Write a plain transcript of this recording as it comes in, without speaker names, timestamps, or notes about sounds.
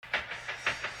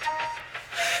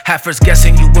At first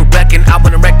guessing you were wrecking, I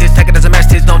wouldn't wreck this. Take it as a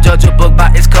message, don't judge a book by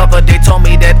its cover. They told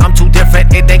me that I'm too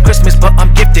different. It ain't Christmas, but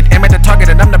I'm gifted. Aim at the target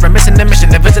and I'm never missing the mission.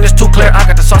 The vision is too clear. I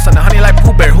got the sauce and the honey like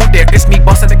Pooh Bear. Who dare? It's me,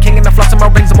 boss and the king, and the floss in my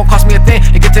rings. It won't cost me a thing.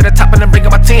 You get to the top and I'm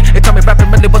bringing my team. They told me rapping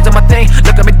really wasn't my thing.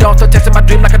 Look at me, dog, still testing my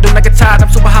dream like I do not get tired.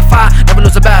 I'm super high five, never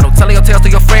lose a battle. Telling your tales to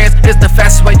your friends is the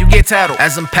fastest way you get tattled.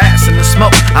 As I'm passing the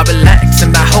smoke, I relax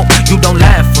and I hope you don't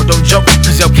laugh or don't joke.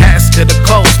 Cause your casket are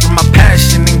closed for my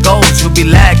passion and goals. You'll be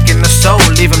lacking the soul,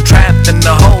 leave them trapped in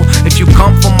the hole. If you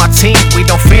come for my team, we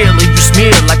don't fear. Leave you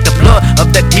smeared like the blood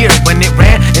of that deer. When it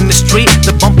ran in the street,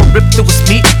 the bumper ripped through his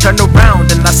meat. Turn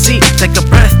around and I see, take a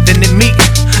breath, then it meet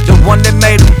the one that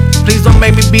made him. Please don't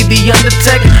make me be the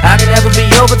undertaker. I could never be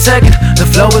overtaken. The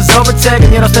flow is overtaken,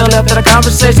 yet I'm still left in a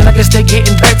conversation. I guess they're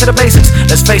getting back to the basics.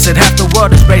 Let's face it, half the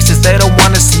world is racist. They don't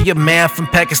wanna see a man from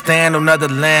Pakistan or another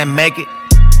land make it.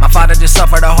 My father just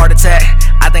suffered a heart attack.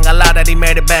 I think a lot that he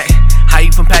made it back. How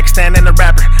you from Pakistan and a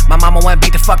rapper? My mama went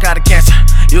beat the fuck out of cancer.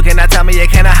 You cannot tell me it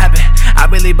cannot happen. I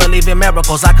really believe in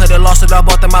miracles. I could've lost it all,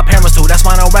 both of my parents too. That's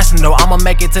why I'm resting though. I'ma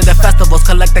make it to the festivals,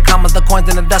 collect the commas, the coins,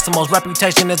 and the decimals.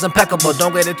 Reputation is impeccable.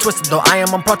 Don't get it twisted though. I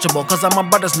am approachable, cause all my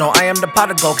brothers know I am the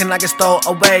prodigal. Can I get stole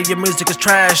away? Your music is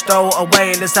trash, throw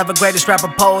away. Let's have a greatest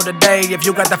rapper poll today. If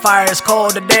you got the fire, it's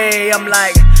cold today. I'm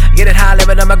like, get it high, live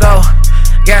it, I'ma go.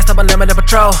 Gassed up unlimited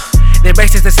patrol. They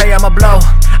racist, they say I'm a blow.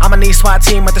 I'ma need SWAT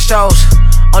team at the shows.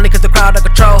 Only cause the crowd I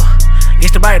control.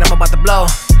 Gets the right, I'm about to blow.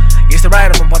 Gets the right,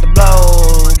 I'm about to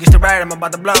blow. Gets the right, I'm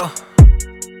about to blow.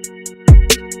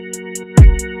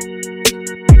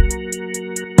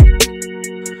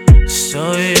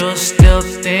 So you're still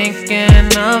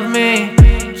thinking of me,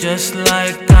 just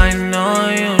like I know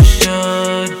you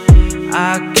should.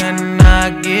 I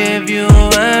cannot give you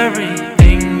everything.